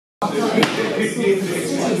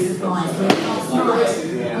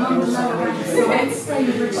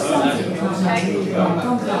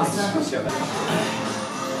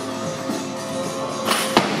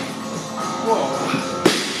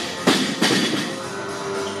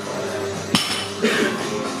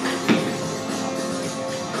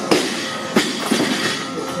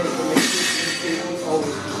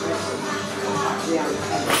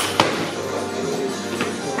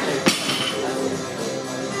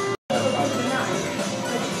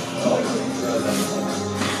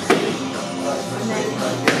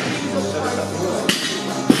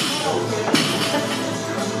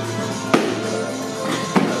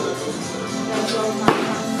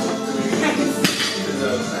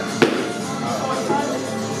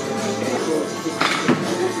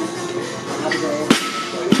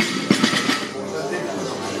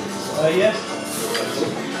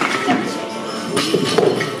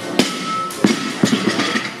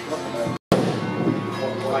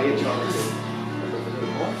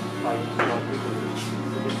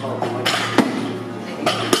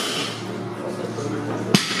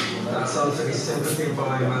That's also his sympathy for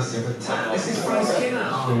my massive attack. This is from Skinner.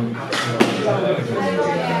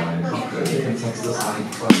 You can text us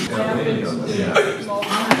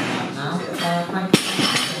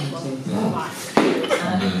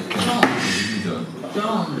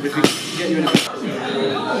John,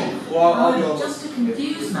 just to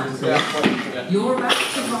confuse matters, you're about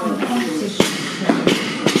to run a competition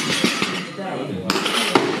today.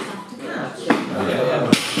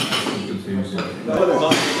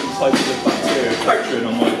 Factoring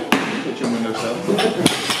on my kitchen windowsill.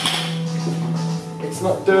 It's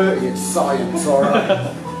not dirty, it's science,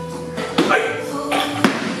 alright?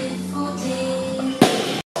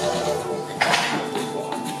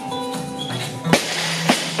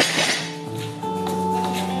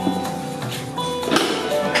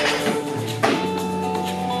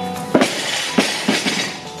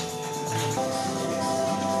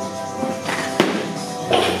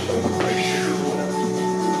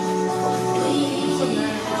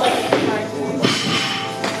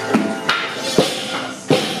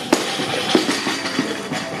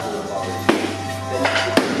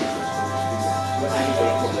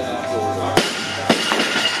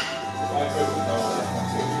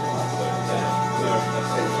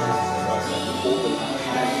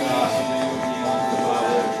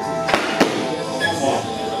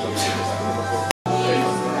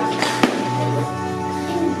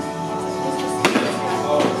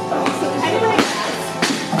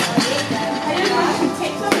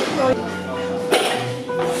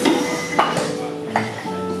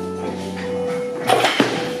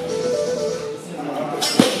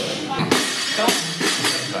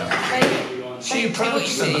 I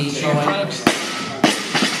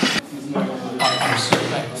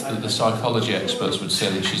suspect that the psychology experts would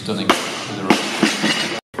say that she's done it with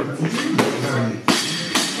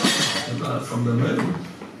the from the moon.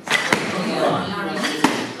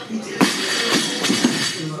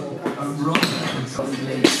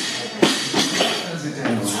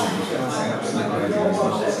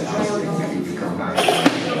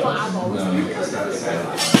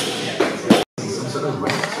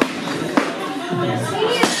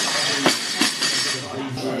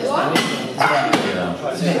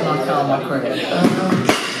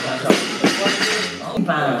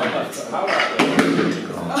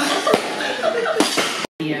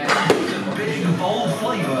 Big, bold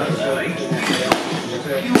flavour.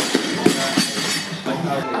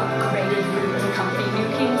 Upgraded comfy new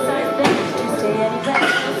king size bed to stay anywhere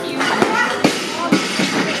with you.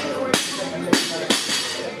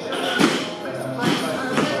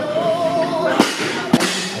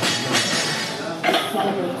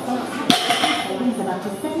 Savings about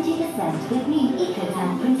 70% with new EcoTan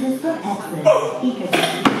printers from Epson. EcoTan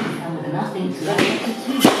printers come with nothing to add to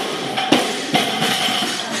 2.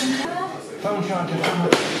 Phone charger.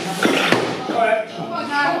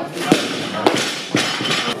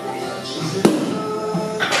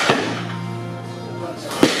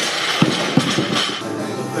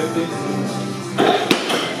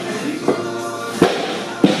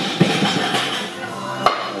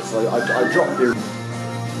 So I dropped the...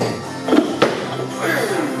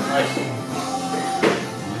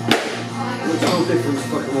 Looks no different to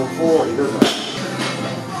fucking 140, doesn't it?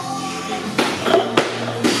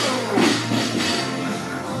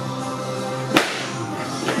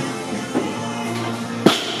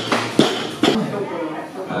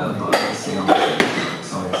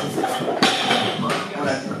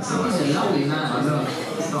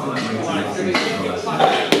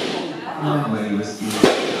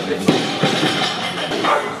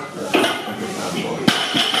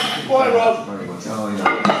 Quiet, Rob. Very much. Oh, you know.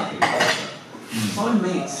 If I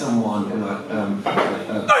meet someone who celebs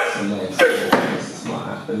like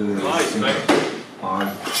that, Nice, mate.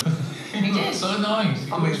 It's so nice.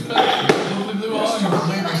 I'm expecting lovely blue eyes.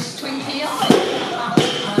 Nice twinkly eyes.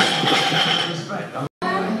 It's like,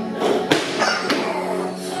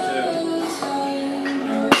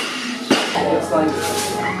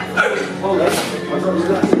 hold it.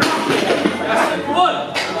 Come on.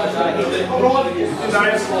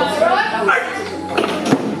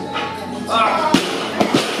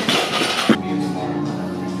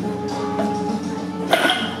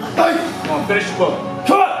 Come on, finish the book.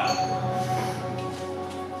 Come on!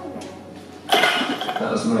 that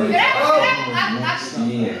was my next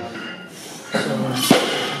year.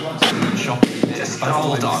 Shopping. Just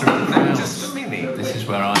hold on. Just a minute. This is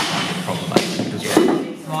where I find it problematic as well.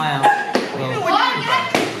 Wow.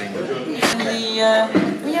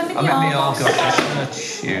 I'm in the Argos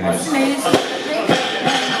church unit.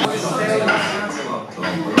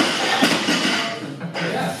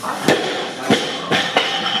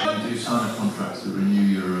 Do you sign a contract to renew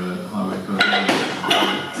your highway code?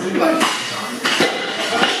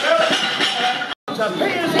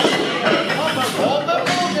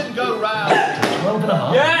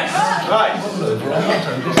 Yes! Right.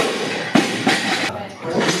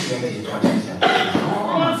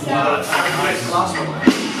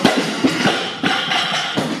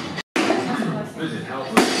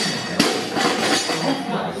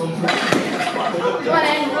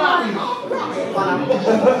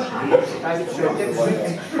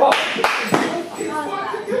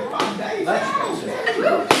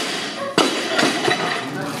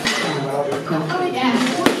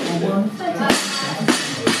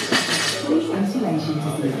 Insulation to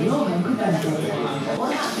see if your home could benefit.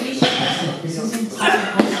 This is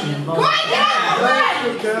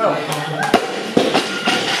Good girl.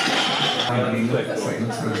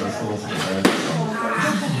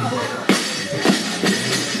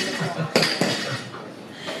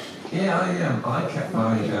 Yeah, I kept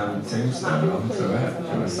my tombstone on through it.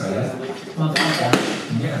 Can I say that?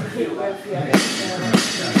 Yeah.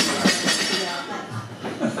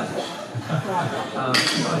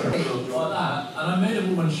 Like that, and I made a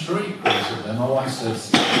woman shriek recently. My wife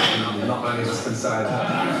says, Not many of us can say that.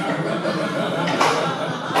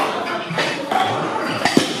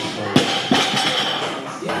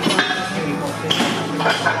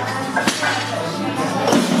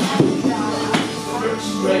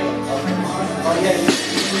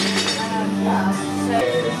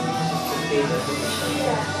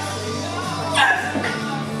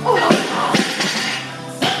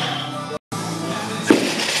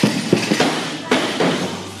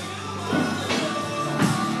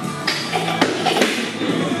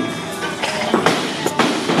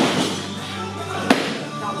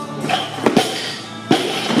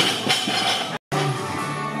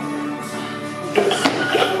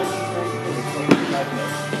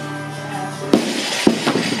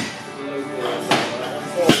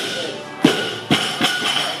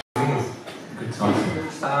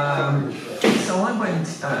 So I went,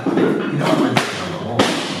 I went to the wall.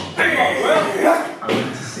 I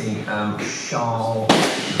went to see Charles.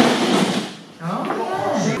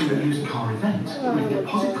 The used car event with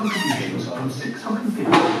deposit contributions from 650 to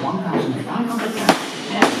 1,500 pounds.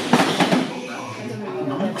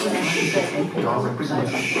 APR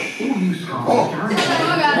represents all used cars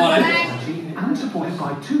guaranteed and supported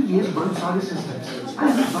by 2 years roadside assistance.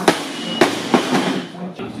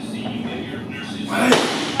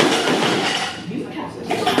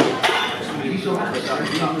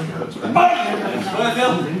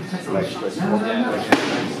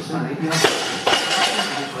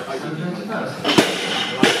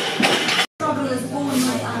 Strugglers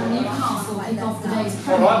Bournemouth and Newcastle kick off today's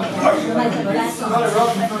Premier League to make a best of a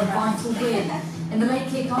vital win. In the late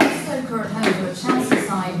kick-off, Stoker at home to a Chelsea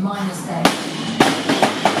side minus their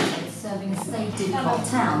serving a safety Didcot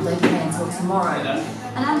Town don't play until tomorrow.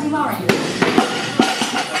 And Andy Murray.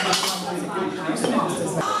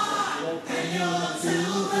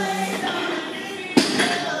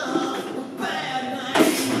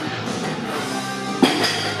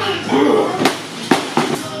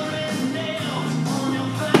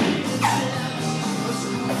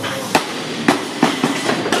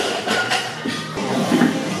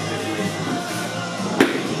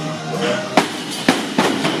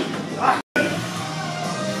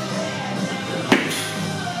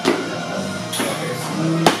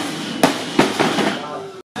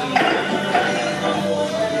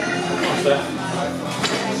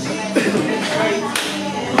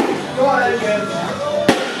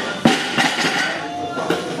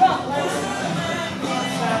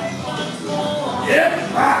 Come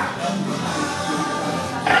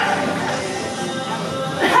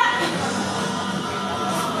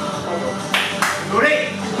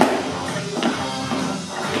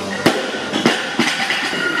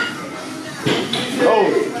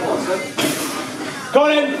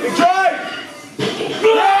on in, big try!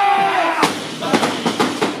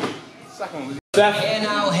 Here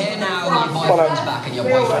now, your boyfriend's back and your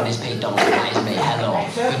boyfriend is Pete Donaldson. That is me. Hello.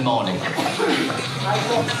 Good morning.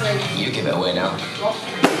 You give it away now.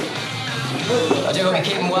 I do hope you're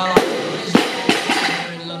keeping well.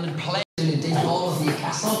 Here in London, playing in the deep hall of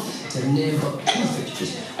Newcastle to name but 2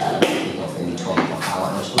 fixtures. Kicking off in the 12 o'clock hour.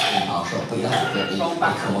 And I was looking partial, but definitely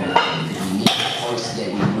come on because we need points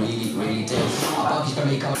today. We really do. Our body's going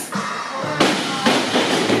to be coming.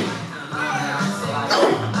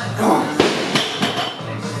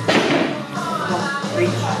 If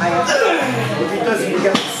he doesn't, he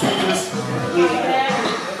gets sickness.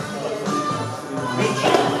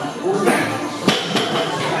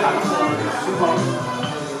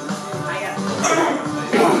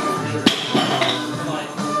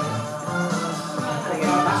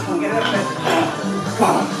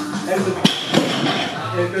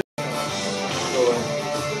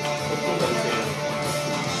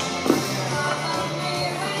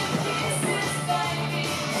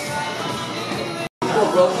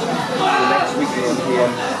 Next week we're here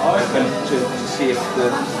to see if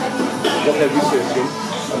what they're researching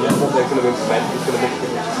and what they're going to implement is going to make a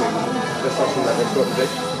difference to the something that they've got today.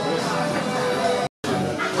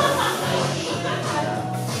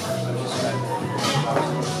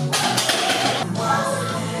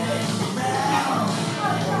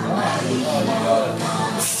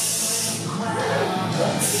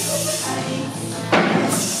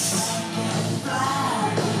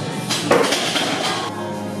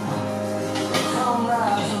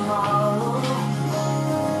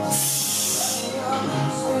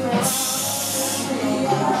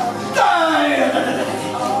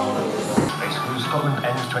 Scotland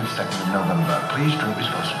ends 22nd of November. Please drink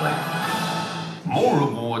responsibly. More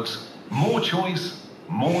rewards, more choice,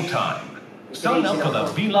 more time. Sign up for the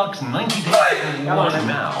Velux 90 Day Rewards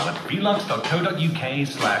now at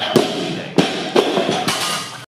velux.co.uk/holiday.